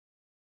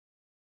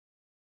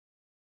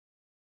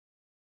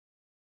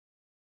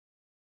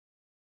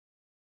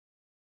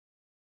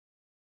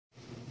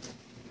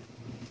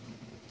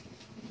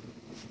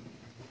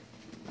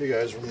Hey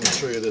guys, we're going to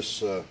show you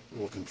this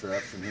little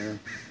contraption here.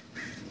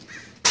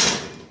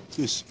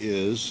 This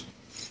is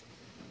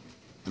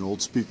an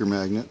old speaker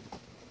magnet,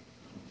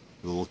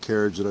 a little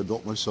carriage that I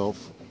built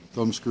myself,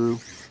 thumb screw,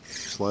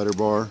 slider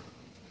bar.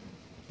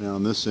 Now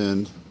on this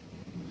end,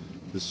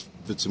 this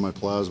fits in my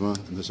plasma,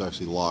 and this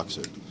actually locks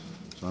it.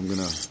 So I'm going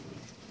to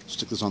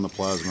stick this on the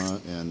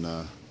plasma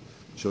and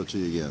show it to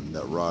you again.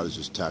 That rod is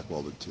just tack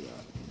welded to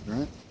that. All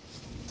right?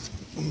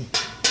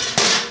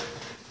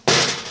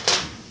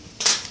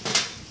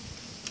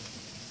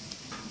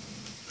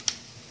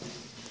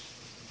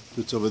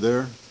 Fits over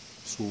there,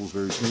 swivels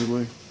very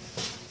smoothly.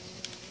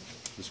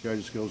 This guy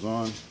just goes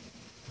on,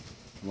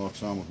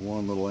 locks on with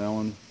one little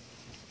Allen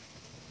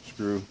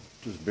screw,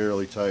 just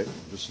barely tight,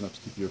 just enough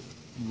to keep you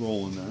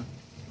rolling there.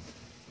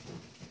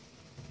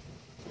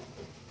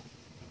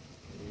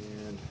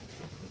 And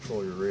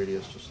control your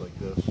radius just like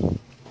this.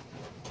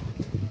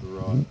 The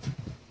rod,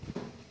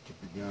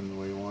 keep your gun the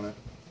way you want it,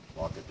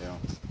 lock it down.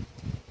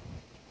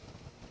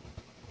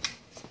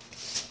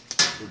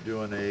 We're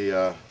doing a,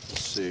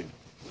 let's see.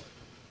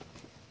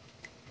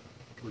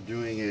 We're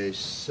doing a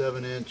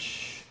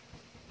 7-inch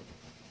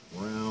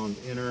round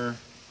inner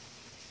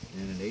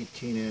and an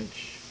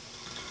 18-inch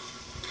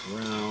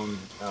round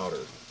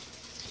outer.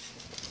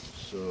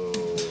 So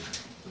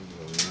we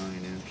go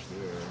 9-inch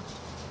there,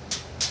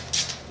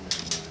 and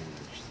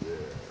 9-inch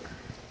there.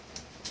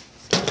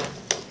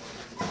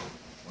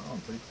 Wow, I'm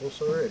pretty close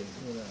already.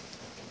 Look at that.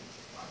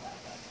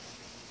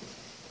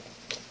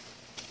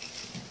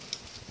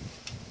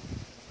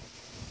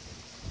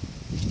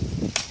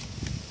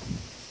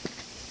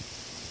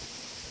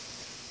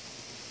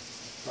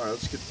 All right,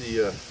 let's get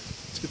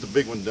the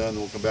big one done,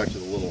 then we'll come back to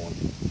the little one.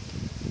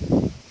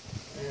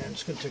 And I'm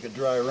just going to take a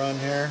dry run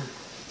here.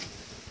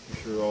 Make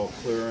sure we're all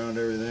clear around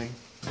everything.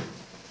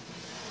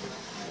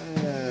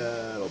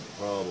 That'll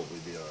probably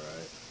be all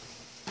right.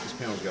 This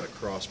panel's got a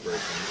cross break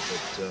in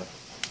it, but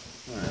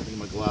all right, I think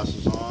my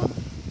glasses on.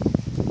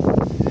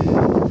 And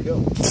here we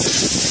go.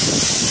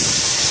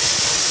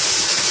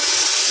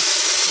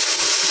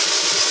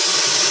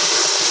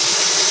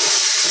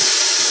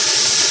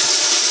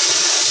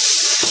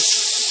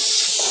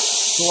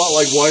 It's a lot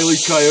like Wile E.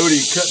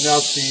 Coyote cutting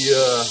off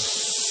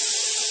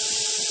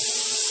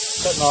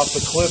the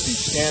cliff he's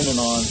standing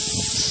on.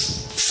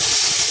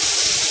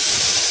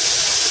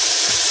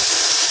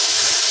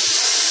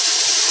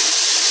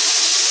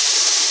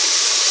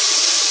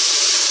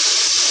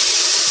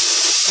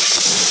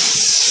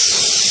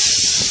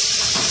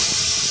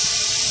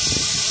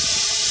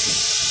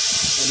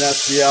 And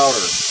that's the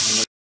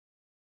outer.